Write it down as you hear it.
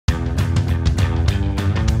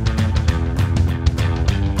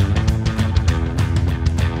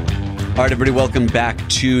All right, everybody, welcome back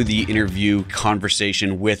to the interview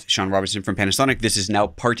conversation with Sean Robertson from Panasonic. This is now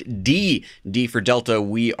part D. D for Delta.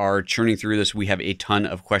 We are churning through this. We have a ton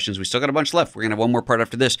of questions. We still got a bunch left. We're going to have one more part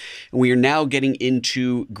after this. And we are now getting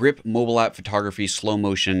into grip, mobile app photography, slow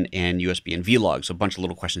motion, and USB and vlog. So a bunch of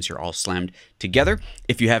little questions here all slammed together.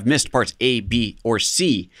 If you have missed parts A, B, or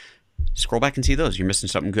C, scroll back and see those. You're missing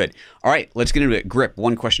something good. All right, let's get into it. Grip.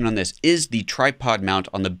 One question on this. Is the tripod mount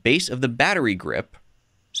on the base of the battery grip,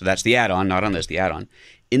 so that's the add-on, not on this, the add-on,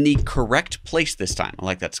 in the correct place this time? I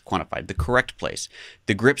like that's quantified. The correct place.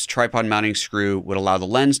 The grip's tripod mounting screw would allow the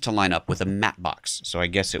lens to line up with a matte box. So I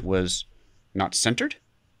guess it was not centered?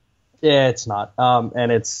 Yeah, it's not. And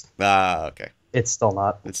it's... okay. It's still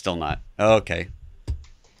not. It's still not. Okay.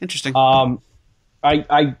 Interesting. I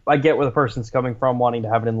get where the person's coming from, wanting to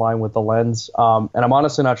have it in line with the lens. And I'm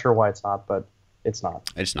honestly not sure why it's not, but it's not.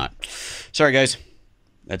 It's not. Sorry, guys.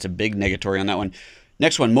 That's a big negatory on that one.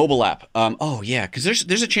 Next one, mobile app. Oh, yeah, because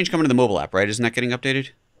there's a change coming to the mobile app, right? Isn't that getting updated?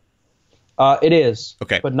 It is.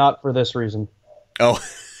 Okay. But not for this reason. Oh.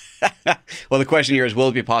 Well, the question here is, will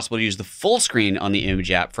it be possible to use the full screen on the image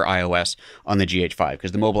app for iOS on the GH5?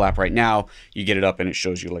 Because the mobile app right now, you get it up and it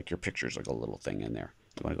shows you like your pictures, like a little thing in there.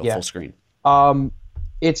 You want to go full screen.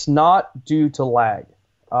 It's not due to lag.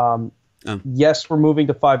 Yes, we're moving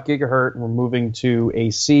to 5 gigahertz and we're moving to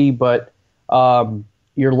AC, but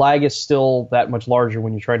your lag is still that much larger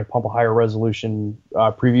when you're trying to pump a higher resolution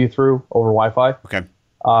preview through over Wi-Fi. Okay.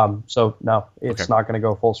 So no, it's not going to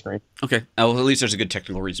go full screen. Okay. Well, at least there's a good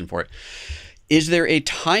technical reason for it. Is there a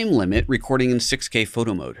time limit recording in 6K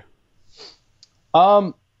photo mode?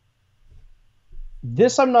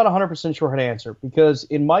 This I'm not 100% sure how to answer, because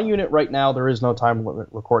in my unit right now, there is no time limit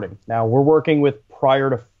recording. Now, we're working with prior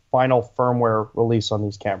to final firmware release on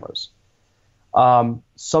these cameras.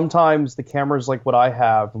 Sometimes the cameras like what I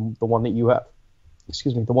have, the one that you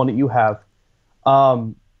have,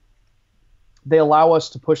 they allow us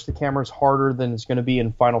to push the cameras harder than it's going to be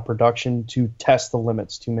in final production to test the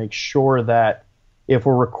limits, to make sure that if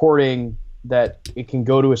we're recording that it can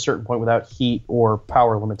go to a certain point without heat or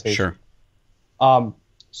power limitation. Sure.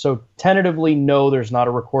 So tentatively, no, there's not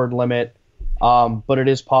a record limit, but it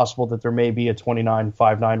is possible that there may be a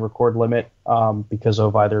 29.59 record limit because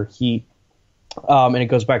of either heat, and it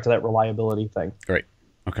goes back to that reliability thing. Great.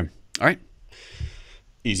 Okay. All right.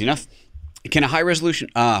 Easy enough. Can a high resolution...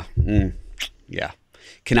 yeah.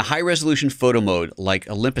 Can a high resolution photo mode like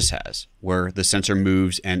Olympus has, where the sensor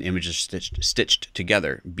moves and images stitched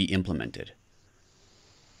together, be implemented?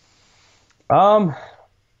 I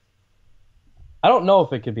don't know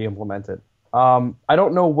if it could be implemented. I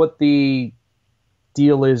don't know what the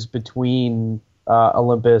deal is between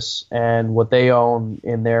Olympus and what they own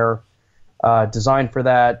in their design for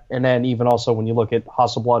that. And then even also when you look at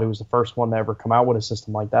Hasselblad, who was the first one to ever come out with a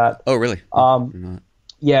system like that. Oh, really?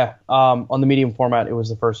 Yeah. On the medium format, it was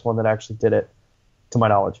the first one that actually did it, to my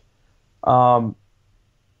knowledge. I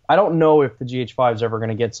don't know if the GH5 is ever going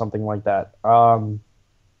to get something like that. Something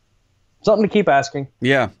to keep asking.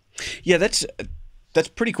 Yeah. Yeah, that's a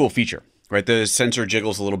pretty cool feature, right? The sensor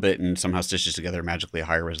jiggles a little bit and somehow stitches together magically a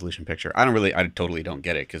higher resolution picture. I totally don't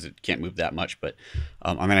get it because it can't move that much. But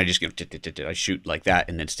I mean, I just I shoot like that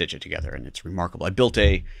and then stitch it together, and it's remarkable. I built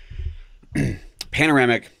a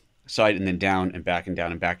panoramic side and then down and back and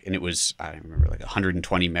down and back, and it was, I don't remember, like a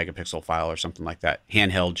 120 megapixel file or something like that.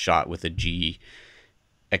 Handheld shot with a GH5,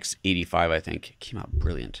 I think. It came out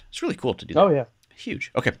brilliant. It's really cool to do that. Oh yeah,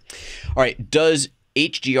 huge. Okay, all right. Does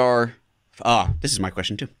HDR, this is my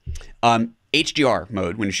question too. HDR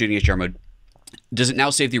mode, when you're shooting HDR mode, does it now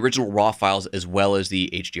save the original RAW files as well as the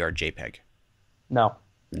HDR JPEG? No.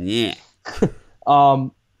 Yeah.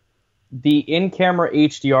 The in-camera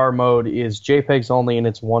HDR mode is JPEGs only, and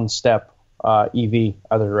it's one-step EV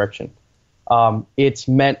either direction. It's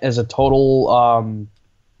meant as a total,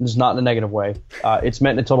 this is not in a negative way, it's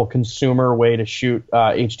meant in a total consumer way to shoot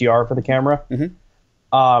HDR for the camera. Mm-hmm.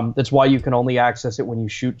 That's why you can only access it when you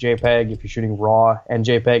shoot JPEG. If you're shooting RAW and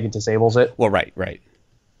JPEG, it disables it. Well, right.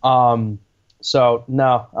 So,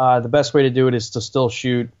 no, the best way to do it is to still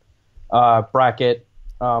shoot bracket,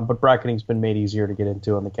 but bracketing's been made easier to get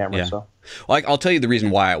into on the camera. Yeah. So, well, I'll tell you the reason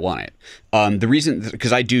why I want it. The reason,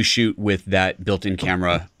 because I do shoot with that built-in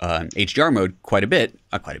camera HDR mode quite a bit.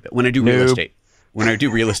 When I do real estate. When I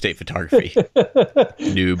do real estate photography.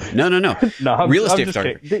 Noob. No. Real estate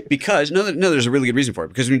photography. Because, there's a really good reason for it.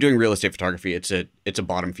 Because when you're doing real estate photography, it's a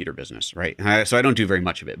bottom feeder business, right? So I don't do very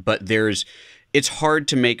much of it. But it's hard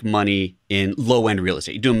to make money in low-end real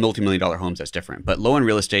estate. You do multi-million-dollar homes, that's different. But low-end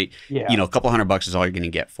real estate, a couple $100 is all you're going to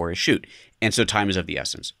get for a shoot. And so time is of the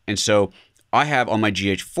essence. And so I have on my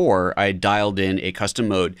GH4, I dialed in a custom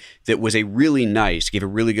mode that was a really nice, gave a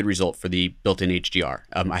really good result for the built-in HDR.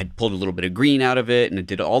 I had pulled a little bit of green out of it, and it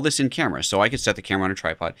did all this in camera. So I could set the camera on a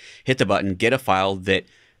tripod, hit the button, get a file that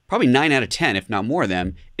probably 9 out of 10, if not more of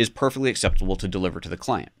them, is perfectly acceptable to deliver to the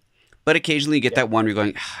client. But occasionally you get that one where you're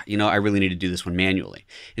going, you know, I really need to do this one manually.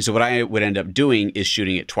 And so what I would end up doing is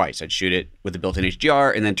shooting it twice. I'd shoot it with the built-in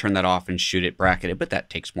HDR and then turn that off and shoot it bracketed. But that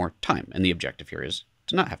takes more time. And the objective here is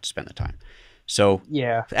to not have to spend the time. So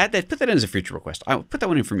yeah, put that in as a future request. Put that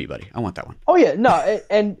one in for me, buddy. I want that one. Oh yeah, no,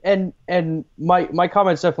 and my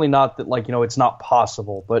comment's definitely not that, like, you know, it's not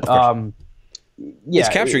possible, but yeah, it's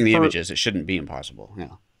capturing the images. It shouldn't be impossible.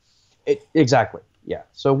 Yeah, exactly. Yeah,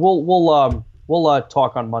 so we'll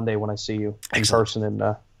talk on Monday when I see you in person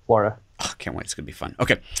in Florida. Oh, can't wait. It's gonna be fun.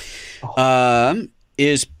 Okay,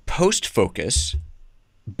 is post focus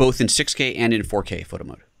both in 6K and in 4K photo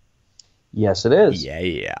mode? Yes, it is.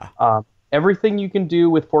 Yeah. Everything you can do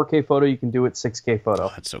with 4K photo, you can do with 6K photo.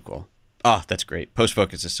 Oh, that's so cool. Oh, that's great. Post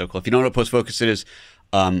focus is so cool. If you don't know what post focus is,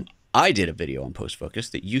 I did a video on post focus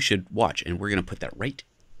that you should watch, and we're gonna put that right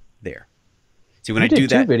there. See, when I do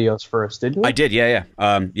that, 2 videos first, didn't you? I did. Yeah.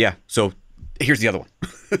 Yeah. So here's the other one.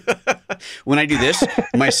 When I do this,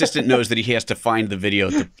 my assistant knows that he has to find the video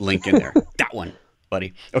to link in there. That one,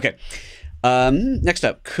 buddy. Okay. Next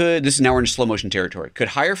up, this is now we're in slow motion territory. Could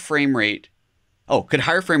higher frame rate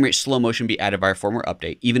slow motion be added by a firmware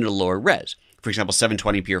update, even at a lower res? For example,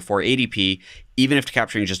 720p or 480p, even if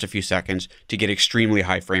capturing just a few seconds to get extremely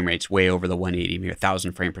high frame rates, way over the 180, maybe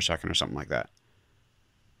 1,000 frames per second or something like that.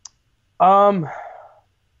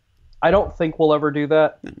 I don't think we'll ever do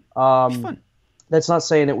that. Fun. That's not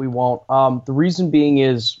saying that we won't. The reason being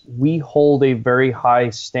is we hold a very high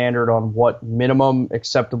standard on what minimum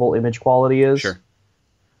acceptable image quality is. Sure.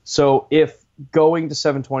 So if going to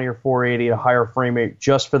 720 or 480 at a higher frame rate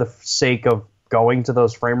just for the sake of going to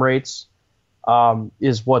those frame rates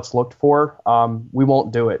is what's looked for, we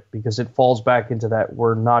won't do it because it falls back into that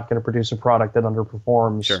we're not going to produce a product that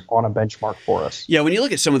underperforms on a benchmark for us. Yeah, when you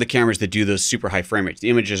look at some of the cameras that do those super high frame rates, the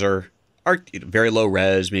images are very low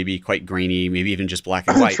res, maybe quite grainy, maybe even just black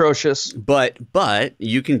and white. Atrocious. But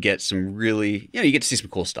you can get some really, you get to see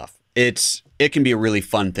some cool stuff. It can be a really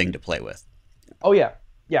fun thing to play with. Oh yeah.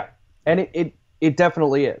 Yeah. And it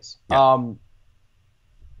definitely is. Yeah.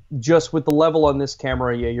 Just with the level on this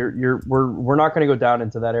camera, we're not going to go down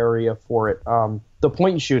into that area for it. The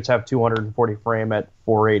point and shoots have 240 frame at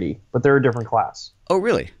 480, but they're a different class. Oh,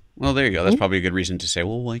 really? Well, there you go. That's probably a good reason to say,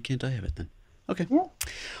 well, why can't I have it then? Okay. Yeah.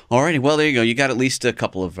 All righty. Well, there you go. You got at least a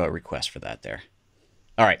couple of requests for that there.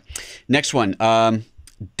 All right. Next one.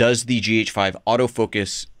 Does the GH5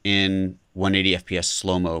 autofocus in 180 FPS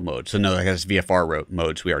slow-mo mode? So no, that's VFR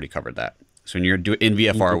modes. We already covered that. So when you're in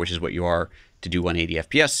VFR, which is what you are to do 180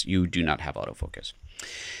 FPS, you do not have autofocus.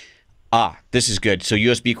 This is good. So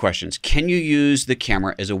USB questions. Can you use the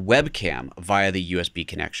camera as a webcam via the USB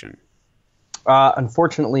connection?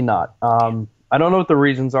 Unfortunately not. I don't know what the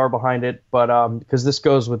reasons are behind it, but because this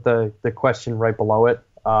goes with the question right below it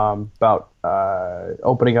about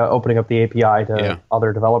opening up the API to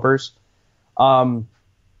other developers. I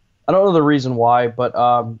don't know the reason why, but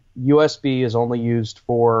USB is only used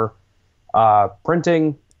for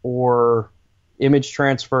printing or image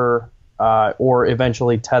transfer or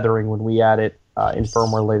eventually tethering when we add it in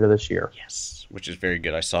firmware later this year. Yes, which is very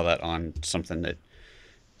good. I saw that on something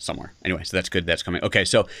somewhere. Anyway, so that's good. That's coming. Okay,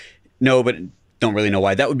 so no, but don't really know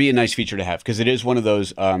why. That would be a nice feature to have because it is one of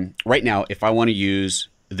those. Right now, if I want to use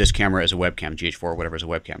this camera as a webcam, GH4 or whatever as a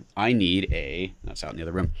webcam, I need that's out in the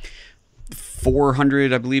other room,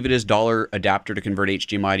 $400, I believe it is, adapter to convert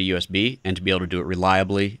HDMI to USB and to be able to do it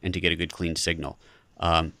reliably and to get a good clean signal.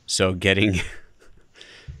 So getting,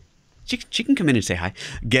 she can come in and say hi.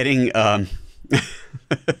 Getting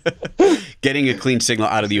getting a clean signal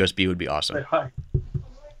out of the USB would be awesome. Hi.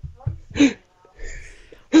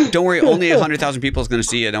 Don't worry, only 100,000 people is going to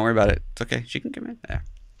see it. Don't worry about it. It's okay. She can come in. There.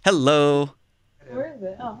 Hello. Where is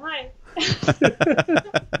it? Oh, hi.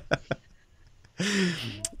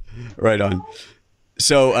 Right on.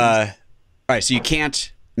 So, all right. So you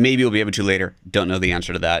can't. Maybe we'll be able to later. Don't know the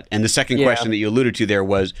answer to that. And the second question that you alluded to there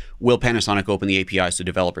was, will Panasonic open the API so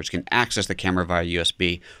developers can access the camera via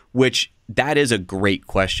USB? Which that is a great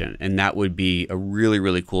question, and that would be a really,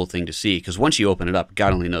 really cool thing to see. Because once you open it up,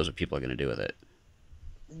 God only knows what people are going to do with it.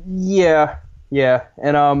 Yeah,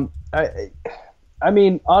 and I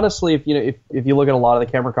mean, honestly, if you look at a lot of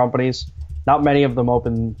the camera companies, not many of them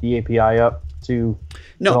open the API up to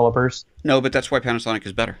developers. No, but that's why Panasonic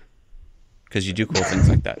is better, because you do cool things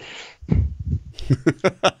like that.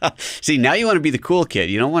 See, now you want to be the cool kid.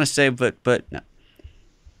 You don't want to say, but no.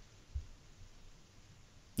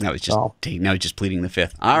 Now he's just pleading the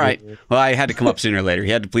fifth. All right. Well, I had to come up sooner or later.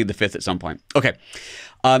 He had to plead the fifth at some point. Okay.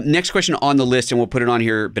 Next question on the list, and we'll put it on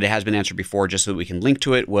here, but it has been answered before just so that we can link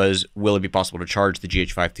to it, was will it be possible to charge the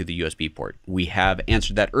GH5 through the USB port? We have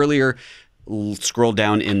answered that earlier. Scroll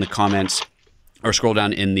down in the comments or scroll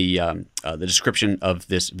down in the description of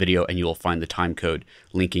this video and you will find the time code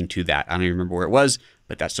linking to that. I don't even remember where it was,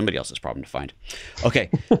 but that's somebody else's problem to find. Okay,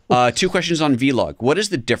 2 questions on Vlog. What is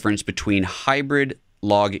the difference between hybrid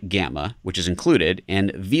log gamma, which is included,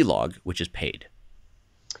 and Vlog, which is paid?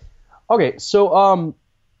 Okay, so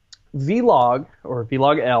Vlog, or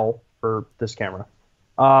Vlog L for this camera,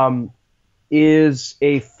 is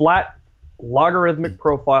a flat logarithmic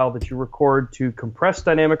profile that you record to compress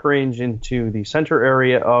dynamic range into the center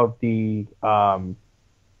area of the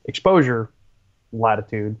exposure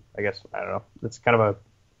latitude. I guess, I don't know. That's kind of a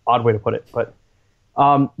odd way to put it, but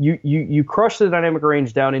you crush the dynamic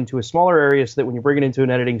range down into a smaller area so that when you bring it into an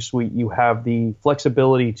editing suite, you have the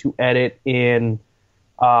flexibility to edit in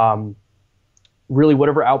really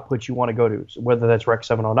whatever output you want to go to. So whether that's Rec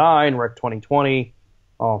 709, Rec 2020,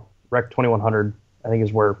 Rec 2100, I think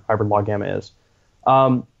is where hybrid log gamma is.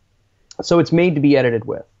 So it's made to be edited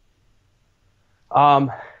with.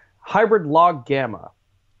 Hybrid log gamma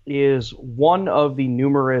is one of the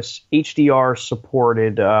numerous HDR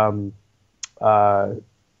supported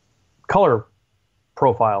color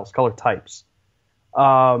profiles, color types.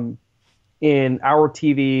 In our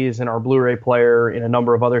TVs, in our Blu-ray player, in a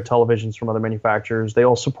number of other televisions from other manufacturers, they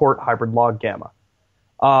all support hybrid log gamma.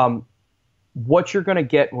 What you're going to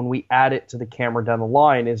get when we add it to the camera down the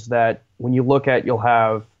line is that when you look at, you'll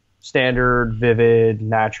have standard, vivid,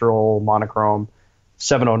 natural, monochrome,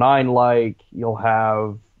 709 like, you'll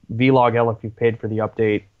have Vlog L if you've paid for the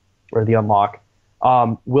update or the unlock.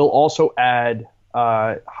 We'll also add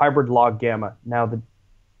hybrid log gamma. Now the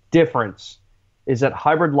difference is that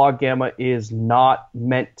hybrid log gamma is not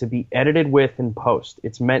meant to be edited with in post.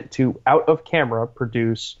 It's meant to, out of camera,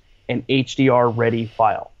 produce an HDR ready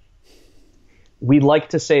file. We like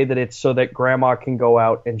to say that it's so that grandma can go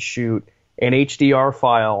out and shoot an HDR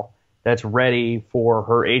file that's ready for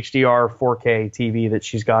her HDR 4K TV that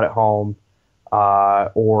she's got at home,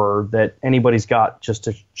 or that anybody's got just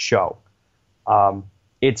to show.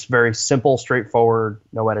 It's very simple, straightforward,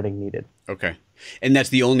 no editing needed. Okay. And that's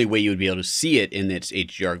the only way you would be able to see it in its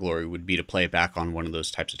HDR glory would be to play it back on one of those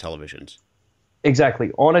types of televisions.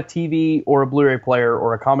 Exactly. On a TV or a Blu-ray player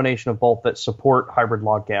or a combination of both that support hybrid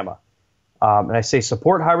log gamma. And I say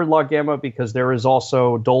support hybrid log gamma because there is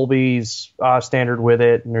also Dolby's standard with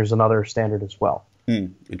it, and there's another standard as well.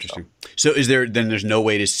 Interesting. So is there then there's no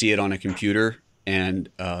way to see it on a computer and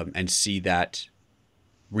see that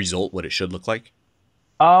result, what it should look like?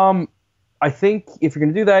 I think if you're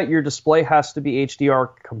going to do that, your display has to be HDR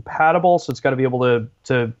compatible, so it's got to be able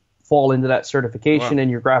to fall into that certification, and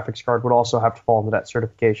your graphics card would also have to fall into that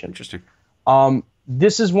certification. Interesting.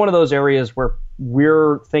 This is one of those areas where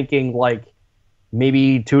we're thinking like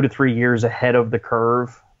maybe 2 to 3 years ahead of the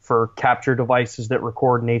curve for capture devices that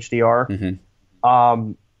record in HDR.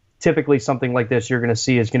 Typically something like this you're going to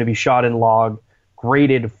see is going to be shot in log,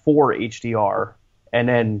 graded for HDR, and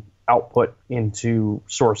then output into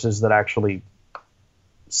sources that actually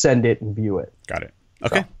send it and view it. Got it.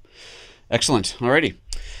 Okay. So. Excellent. Alrighty.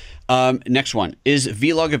 Next one. Is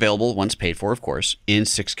Vlog available, once paid for, of course, in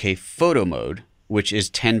 6K photo mode, which is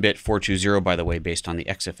 10-bit 420, by the way, based on the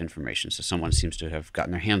EXIF information. So someone seems to have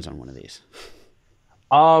gotten their hands on one of these.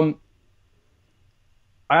 I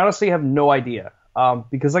honestly have no idea.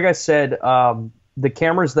 Because like I said, the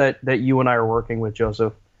cameras that you and I are working with,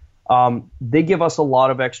 Joseph, they give us a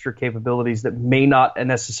lot of extra capabilities that may not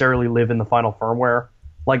necessarily live in the final firmware.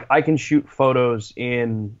 Like I can shoot photos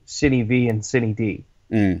in Cine V and Cine D.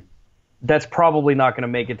 That's probably not going to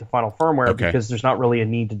make it to final firmware because there's not really a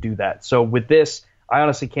need to do that. So with this, I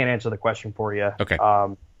honestly can't answer the question for you. Okay.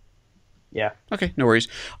 Yeah. Okay, no worries.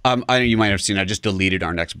 You might have seen I just deleted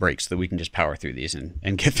our next break so that we can just power through these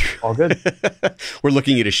and get through. All good. We're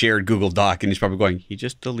looking at a shared Google Doc, and he's probably going, he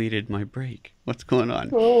just deleted my break. What's going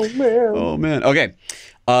on? Oh, man. Oh, man. Okay.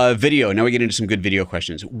 Video. Now we get into some good video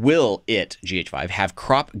questions. Will it, GH5, have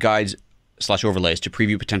crop guides / overlays to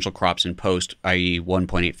preview potential crops in post, i.e.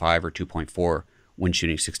 1.85 or 2.4 when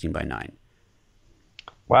shooting 16:9?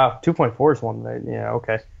 Wow, 2.4 is one that, yeah,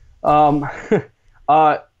 okay.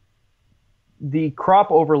 The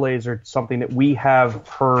crop overlays are something that we have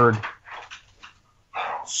heard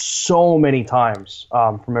so many times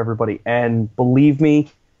from everybody. And believe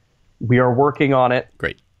me, we are working on it.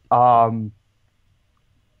 Great.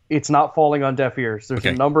 It's not falling on deaf ears. There's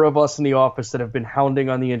a number of us in the office that have been hounding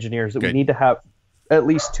on the engineers that we need to have at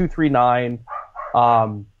least 239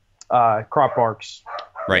 crop marks.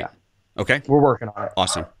 Right. Yeah. Okay. We're working on it.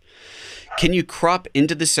 Awesome. Can you crop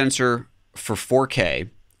into the sensor for 4K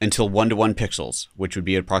until 1:1 pixels, which would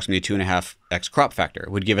be approximately a 2.5x crop factor?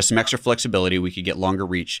 It would give us some extra flexibility. We could get longer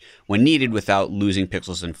reach when needed without losing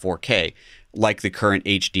pixels in 4K, like the current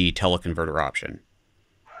HD teleconverter option.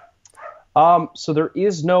 So there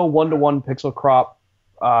is no 1:1 pixel crop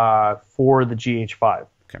for the GH5.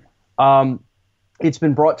 Okay. It's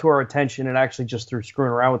been brought to our attention, and actually just through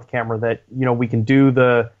screwing around with the camera, that we can do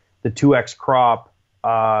the 2x crop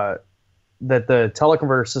that the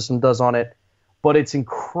teleconverter system does on it, but it's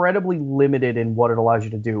incredibly limited in what it allows you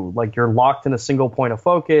to do. Like, you're locked in a single point of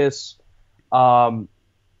focus, and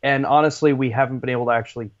honestly, we haven't been able to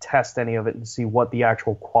actually test any of it and see what the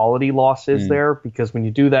actual quality loss is there, because when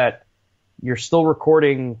you do that, you're still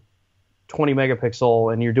recording 20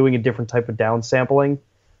 megapixel and you're doing a different type of downsampling.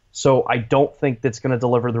 So I don't think that's going to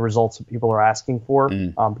deliver the results that people are asking for,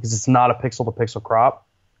 because it's not a pixel-to-pixel crop.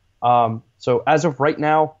 So as of right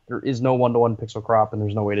now, there is no 1:1 pixel crop, and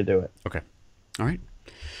there's no way to do it. Okay. All right.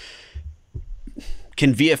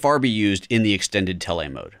 Can VFR be used in the extended tele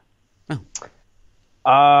mode? Oh.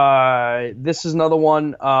 This is another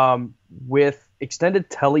one with extended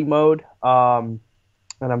tele mode, and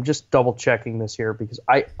I'm just double checking this here because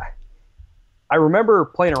I remember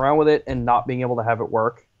playing around with it and not being able to have it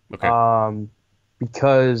work. Okay.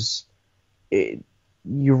 Because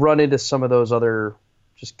you run into some of those other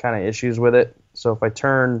just kind of issues with it. So if I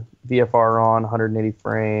turn VFR on 180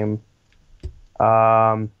 frame,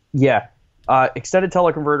 extended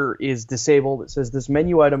teleconverter is disabled. It says this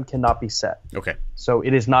menu item cannot be set. Okay. So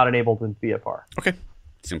it is not enabled with VFR. Okay.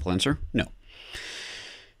 Simple answer, no.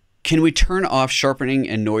 Can we turn off sharpening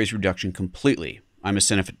and noise reduction completely? I'm a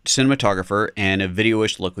cinematographer, and a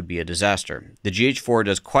video-ish look would be a disaster. The GH4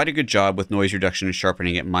 does quite a good job with noise reduction and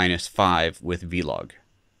sharpening at -5 with Vlog.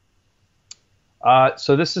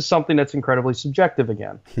 So this is something that's incredibly subjective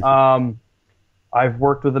again. I've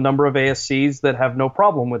worked with a number of ASCs that have no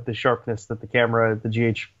problem with the sharpness that the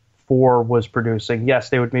GH4 was producing.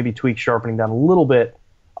 Yes, they would maybe tweak sharpening down a little bit,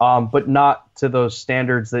 but not to those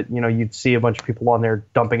standards that you'd see a bunch of people on there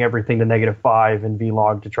dumping everything to -5 in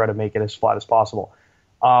Vlog to try to make it as flat as possible.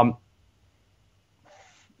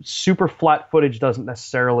 Super flat footage doesn't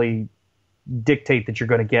necessarily dictate that you're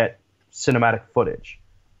going to get cinematic footage.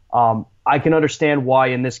 I can understand why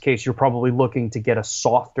in this case you're probably looking to get a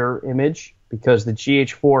softer image, because the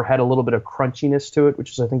GH4 had a little bit of crunchiness to it,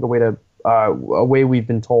 which is, I think, a way we've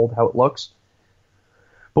been told how it looks.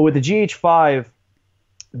 But with the GH5,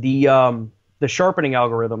 the sharpening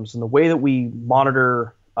algorithms and the way that we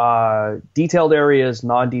monitor detailed areas,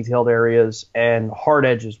 non-detailed areas, and hard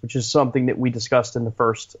edges, which is something that we discussed in the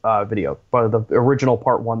first video, but the original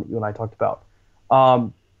part 1 that you and I talked about.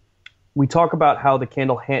 We talk about how the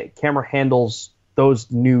camera handles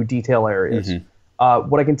those new detail areas. Mm-hmm.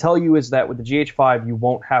 What I can tell you is that with the GH5, you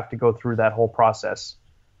won't have to go through that whole process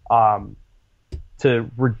to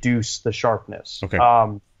reduce the sharpness. Okay.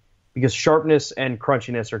 Because sharpness and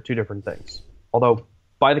crunchiness are two different things. Although,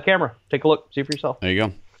 buy the camera. Take a look. See for yourself. There you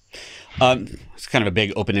go. It's kind of a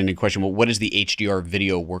big open-ended question. Well, what is the HDR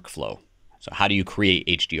video workflow? So how do you create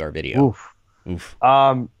HDR video? Oof.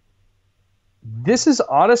 This is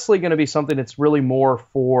honestly going to be something that's really more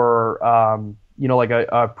for, like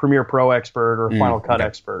a Premiere Pro expert or a Final Cut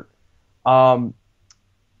expert. The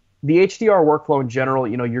HDR workflow in general,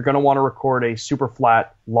 you're going to want to record a super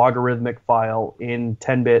flat logarithmic file in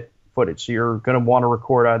 10-bit footage. So you're going to want to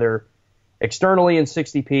record either externally in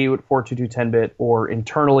 60p with 422 10-bit or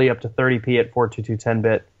internally up to 30p at 422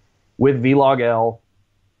 10-bit with Vlog-L.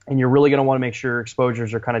 And you're really going to want to make sure your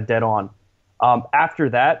exposures are kind of dead on.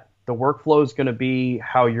 After that, the workflow is going to be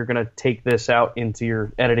how you're going to take this out into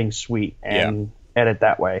your editing suite and edit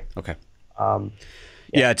that way. Okay.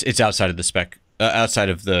 It's outside of the spec, outside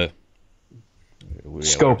of the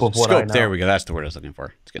scope of what I know. There we go. That's the word I was looking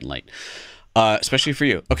for. It's getting late, especially for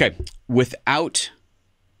you. Okay. Without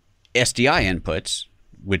SDI inputs,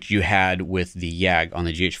 which you had with the YAG on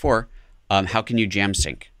the GH4, how can you jam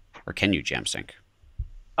sync, or can you jam sync?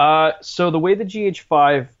 So the way the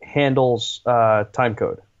GH5 handles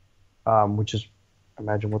timecode, which is, I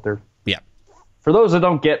imagine what they're... Yeah. For those that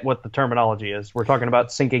don't get what the terminology is, we're talking about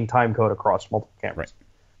syncing timecode across multiple cameras.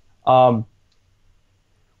 Right.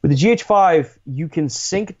 With the GH5, you can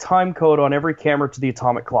sync timecode on every camera to the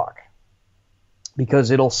atomic clock, because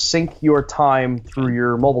it'll sync your time through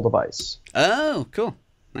your mobile device. Oh, cool.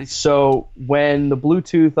 Nice. So when the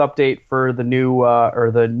Bluetooth update for the new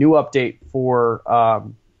update for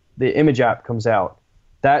the image app comes out,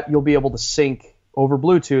 that you'll be able to sync over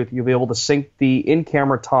Bluetooth. You'll be able to sync the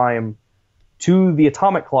in-camera time to the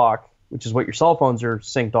atomic clock, which is what your cell phones are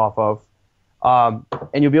synced off of,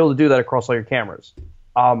 and you'll be able to do that across all your cameras.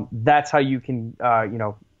 That's how you can,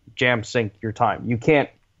 jam sync your time. You can't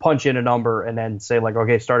punch in a number and then say like,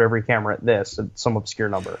 okay, start every camera at this, at some obscure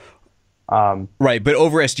number. Right, but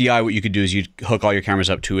over SDI, what you could do is you'd hook all your cameras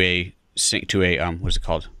up to a sync, to a what is it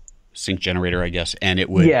called, sync generator, I guess, and it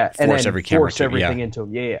would force every camera force everything into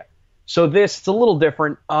them. Yeah. So it's a little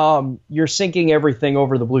different. You're syncing everything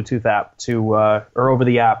over the Bluetooth app to, or over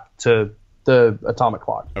the app to the atomic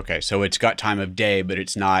clock. Okay, so it's got time of day, but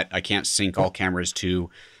it's not. I can't sync all cameras to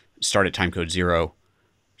start at time code 0,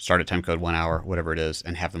 start at time code 1 hour, whatever it is,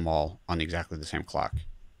 and have them all on exactly the same clock.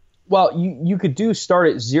 Well, you could do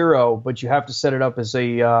start at 0, but you have to set it up as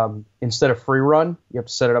a instead of free run, you have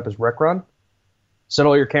to set it up as rec run. Set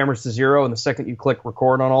all your cameras to 0, and the second you click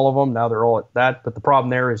record on all of them, now they're all at that. But the problem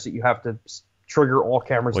there is that you have to trigger all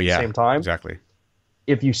cameras at the same time. Exactly.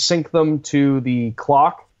 If you sync them to the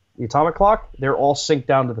clock, the atomic clock, they're all synced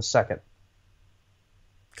down to the second.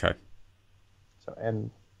 Okay. So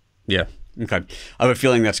yeah. Okay. I have a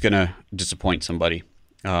feeling that's going to disappoint somebody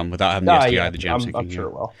without having the SDI, the jam syncing. I'm sure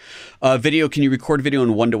it will. Video, can you record video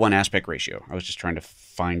in 1:1 aspect ratio? I was just trying to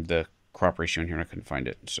find the crop ratio in here and I couldn't find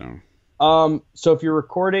it. So if you're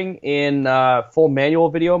recording in full manual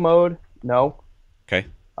video mode, no. Okay.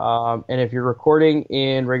 And if you're recording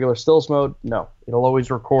in regular stills mode, no. It'll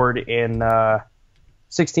always record in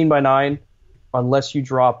 16:9 unless you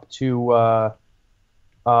drop to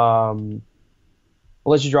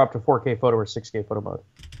 4K photo or 6K photo mode.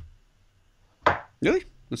 Really?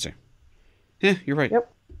 Let's see. Yeah, you're right.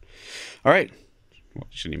 Yep. All right. Well, I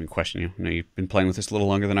shouldn't even question you. I know you've been playing with this a little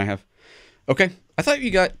longer than I have. Okay. I thought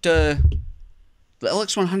you got the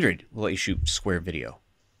LX100 will let you shoot square video.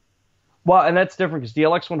 Well, and that's different because the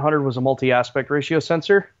LX100 was a multi-aspect ratio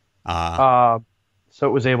sensor. So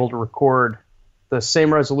it was able to record the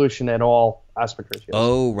same resolution at all aspect ratios.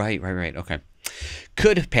 Oh, right. Okay.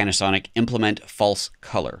 Could Panasonic implement false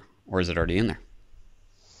color, or is it already in there?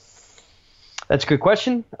 That's a good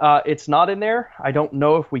question. It's not in there. I don't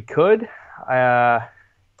know if we could.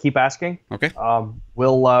 Keep asking. Okay.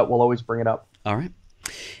 We'll always bring it up. All right.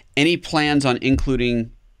 Any plans on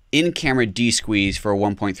including in-camera D-squeeze for a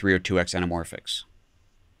 1.3 or 2x anamorphics?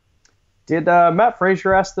 Did Matt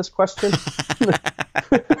Frazier ask this question?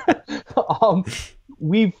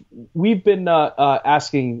 We've been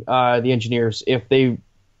asking the engineers if they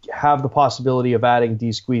have the possibility of adding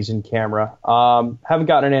D-squeeze in camera. Haven't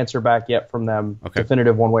gotten an answer back yet from them,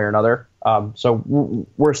 definitive one way or another. So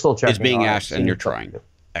we're still checking. It's being asked and you're trying.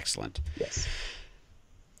 Excellent. Yes.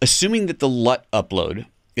 Assuming that the LUT upload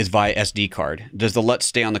is via SD card, does the LUT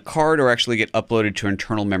stay on the card or actually get uploaded to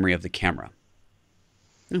internal memory of the camera?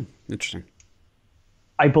 Oh, interesting.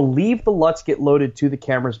 I believe the LUTs get loaded to the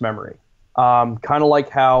camera's memory. Kind of like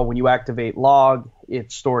how when you activate log,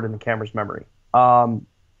 it's stored in the camera's memory.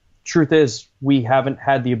 Truth is, we haven't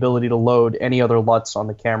had the ability to load any other LUTs on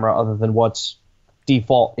the camera other than what's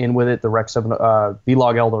default in with it, the Rec 7,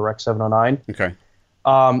 VLOG-L, the Rec 709. Okay.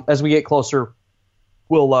 As we get closer,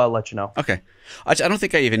 we'll let you know. Okay. I don't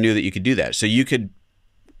think I even knew that you could do that. So you could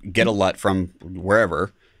get a LUT from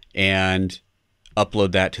wherever and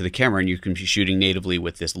upload that to the camera, and you can be shooting natively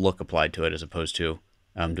with this look applied to it as opposed to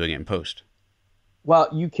doing it in post. Well,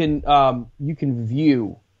 you can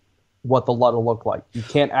view what the LUT will look like. You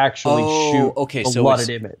can't actually shoot a LUTted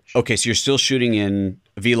image. Okay, so you're still shooting in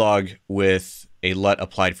Vlog with a LUT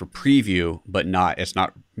applied for preview, but it's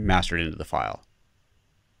not mastered into the file.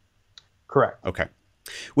 Correct. Okay.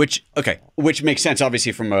 Which makes sense,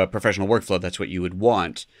 obviously, from a professional workflow. That's what you would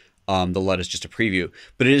want. The LUT is just a preview.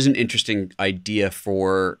 But it is an interesting idea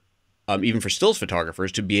for, even for stills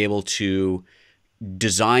photographers, to be able to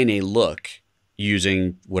design a look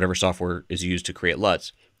using whatever software is used to create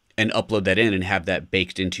LUTs and upload that in and have that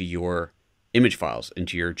baked into your image files,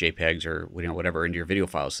 into your JPEGs or whatever, into your video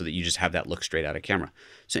files, so that you just have that look straight out of camera.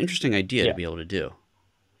 It's an interesting idea to be able to do.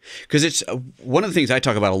 Because it's one of the things I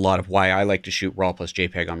talk about a lot of why I like to shoot RAW plus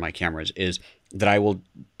JPEG on my cameras is that I will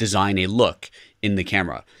design a look in the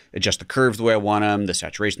camera, adjust the curves the way I want them, the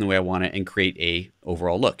saturation the way I want it, and create a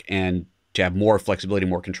overall look. And to have more flexibility,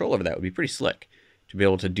 more control over that would be pretty slick. To be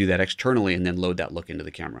able to do that externally and then load that look into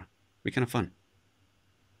the camera. It'd be kind of fun.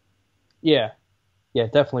 Yeah. Yeah,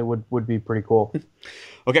 definitely would be pretty cool.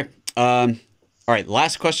 Okay. All right.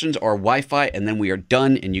 Last questions are Wi-Fi, and then we are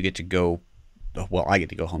done, and you get to go. Well, I get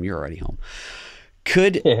to go home. You're already home.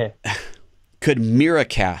 Could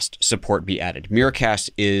Miracast support be added? Miracast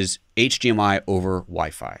is HDMI over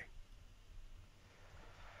Wi-Fi.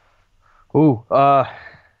 Ooh, I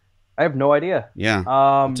have no idea. Yeah,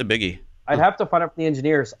 it's a biggie. I'd have to find out from the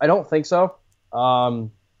engineers. I don't think so.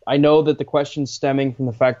 I know that the question's stemming from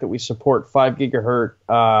the fact that we support 5 gigahertz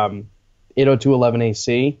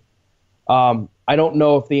 802.11ac. I don't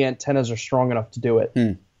know if the antennas are strong enough to do it.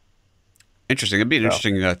 Interesting. It'd be an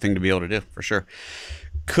interesting thing to be able to do, for sure.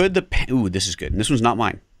 Could the... Ooh, this is good. And this one's not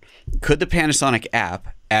mine. Could the Panasonic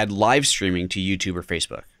app add live streaming to YouTube or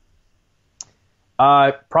Facebook?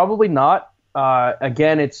 Probably not.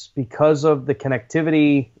 Again, it's because of the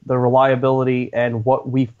connectivity, the reliability, and what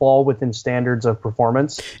we fall within standards of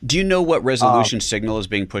performance. Do you know what resolution signal is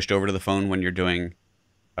being pushed over to the phone when you're doing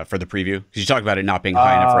for the preview? Because you talk about it not being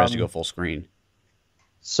high enough for us to go full screen.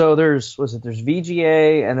 So there's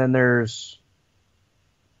VGA and then there's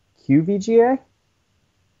QVGA?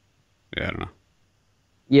 Yeah, I don't know.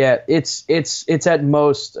 Yeah, it's at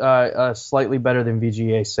most slightly better than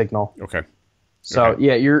VGA signal. Okay. So okay.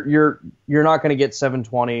 Yeah, you're not going to get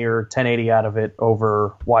 720 or 1080 out of it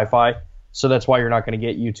over Wi-Fi. So that's why you're not going to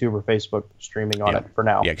get YouTube or Facebook streaming on it for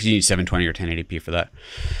now. Yeah, because you need 720 or 1080p for that.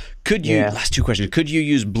 Could you, last two questions, could you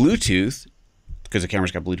use Bluetooth, because the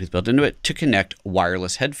camera's got Bluetooth built into it, to connect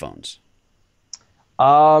wireless headphones?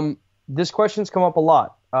 This question's come up a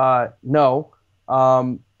lot. No.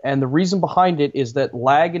 And the reason behind it is that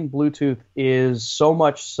lag in Bluetooth is so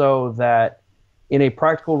much so that in a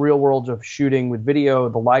practical real world of shooting with video,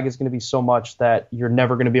 the lag is going to be so much that you're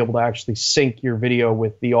never going to be able to actually sync your video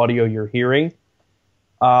with the audio you're hearing.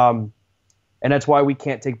 And that's why we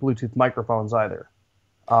can't take Bluetooth microphones either.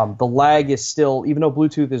 The lag is still, even though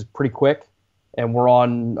Bluetooth is pretty quick and we're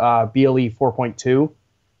on BLE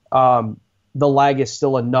 4.2, the lag is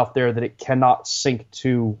still enough there that it cannot sync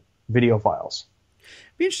to video files.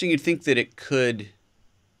 It'd be interesting. You'd think that it could...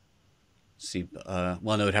 See, well,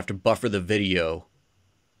 no, it'd have to buffer the video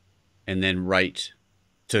and then write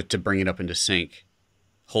to bring it up into sync.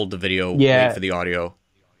 Hold the video, wait for the audio,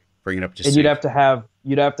 bring it up to sync. And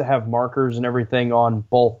you'd have to have markers and everything on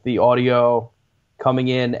both the audio coming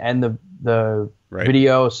in and the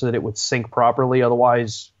video so that it would sync properly.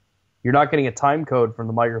 Otherwise, you're not getting a time code from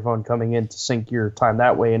the microphone coming in to sync your time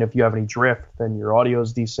that way. And if you have any drift, then your audio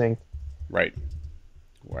is desynced. Right.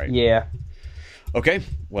 Yeah. Okay,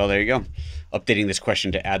 well, there you go. Updating this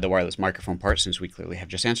question to add the wireless microphone part, since we clearly have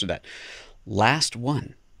just answered that. Last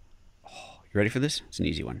one. Oh, you ready for this? It's an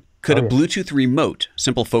easy one. Could a Bluetooth remote,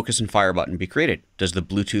 simple focus and fire button be created? Does the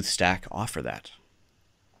Bluetooth stack offer that?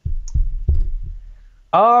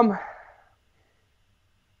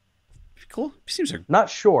 Cool. Seems like... Not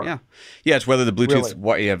sure. Yeah. Yeah, it's whether the Bluetooth,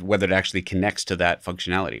 whether it actually connects to that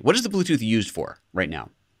functionality. What is the Bluetooth used for right now?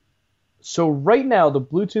 So right now, the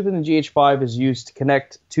Bluetooth in the GH5 is used to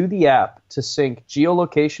connect to the app to sync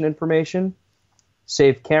geolocation information,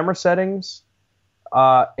 save camera settings,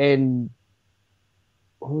 and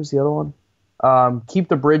what was the other one? Keep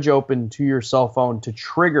the bridge open to your cell phone to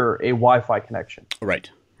trigger a Wi-Fi connection. Right.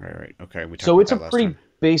 Okay. So it's a pretty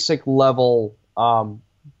basic level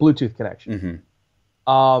Bluetooth connection.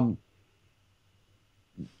 Mm-hmm.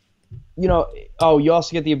 You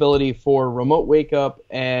also get the ability for remote wake up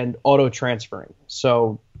and auto transferring.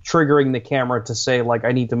 So triggering the camera to say, like,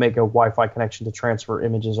 I need to make a Wi-Fi connection to transfer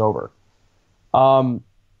images over.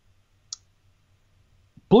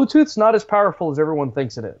 Bluetooth's not as powerful as everyone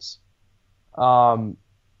thinks it is.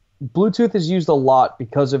 Bluetooth is used a lot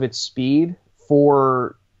because of its speed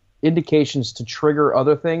for indications to trigger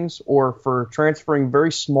other things or for transferring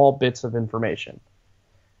very small bits of information.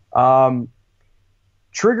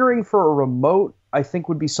 Triggering for a remote, I think,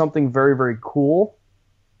 would be something very, very cool.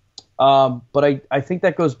 But I think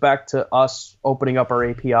that goes back to us opening up our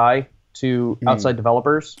API to outside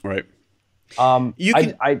developers. Right.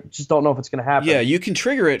 I just don't know if it's going to happen. Yeah, you can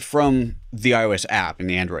trigger it from the iOS app and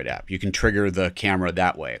the Android app. You can trigger the camera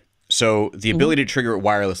that way. So the ability to trigger it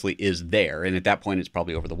wirelessly is there. And at that point, it's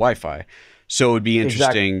probably over the Wi-Fi. So it would be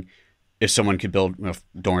interesting if someone could build,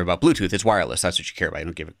 don't worry about Bluetooth, it's wireless. That's what you care about. You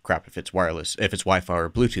don't give a crap if it's wireless, if it's Wi-Fi or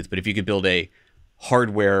Bluetooth. But if you could build a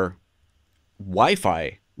hardware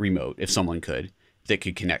Wi-Fi remote, if someone could, that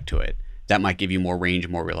could connect to it, that might give you more range,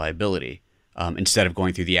 more reliability, instead of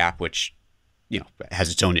going through the app, which has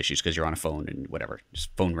its own issues because you're on a phone and whatever,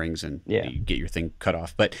 just phone rings and you get your thing cut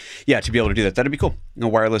off. But yeah, to be able to do that, that'd be cool.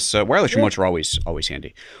 Wireless remotes are always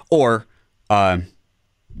handy. Or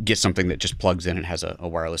get something that just plugs in and has a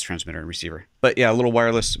wireless transmitter and receiver. But yeah, a little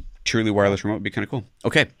wireless, truly wireless remote would be kind of cool.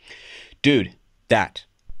 Okay, dude, that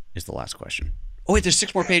is the last question. Oh wait, there's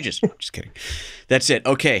 6 more pages. Just kidding. That's it.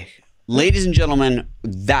 Okay, ladies and gentlemen,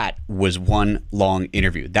 that was one long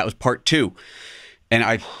interview. That was part 2.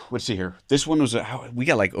 And let's see here. This one was, we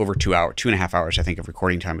got like over 2.5 hours, I think, of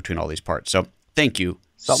recording time between all these parts. So thank you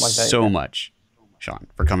so much, Sean,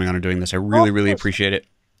 for coming on and doing this. I really appreciate it.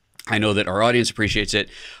 I know that our audience appreciates it.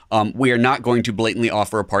 We are not going to blatantly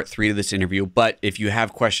offer a part 3 to this interview, but if you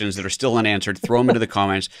have questions that are still unanswered, throw them into the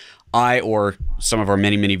comments. I or some of our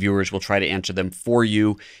many, many viewers will try to answer them for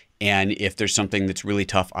you. And if there's something that's really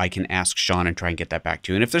tough, I can ask Sean and try and get that back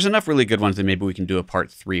to you. And if there's enough really good ones, then maybe we can do a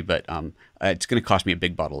part 3. But it's going to cost me a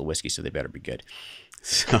big bottle of whiskey, so they better be good.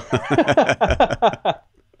 So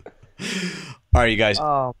all right, you guys.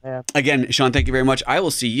 Oh, man. Again, Sean, thank you very much. I will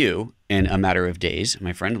see you in a matter of days,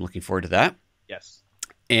 my friend. I'm looking forward to that. Yes.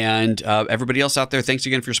 And everybody else out there, thanks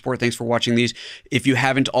again for your support. Thanks for watching these. If you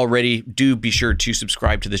haven't already, do be sure to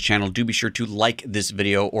subscribe to this channel. Do be sure to like this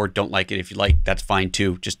video, or don't like it. If you like, that's fine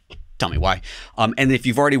too. Just tell me why. And if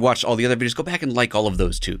you've already watched all the other videos, go back and like all of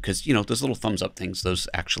those too, because, you know, those little thumbs up things, those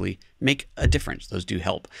actually make a difference. Those do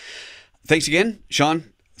help. Thanks again,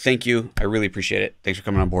 Sean. Thank you. I really appreciate it. Thanks for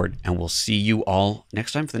coming on board, and we'll see you all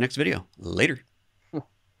next time for the next video. Later.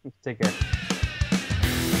 Take care.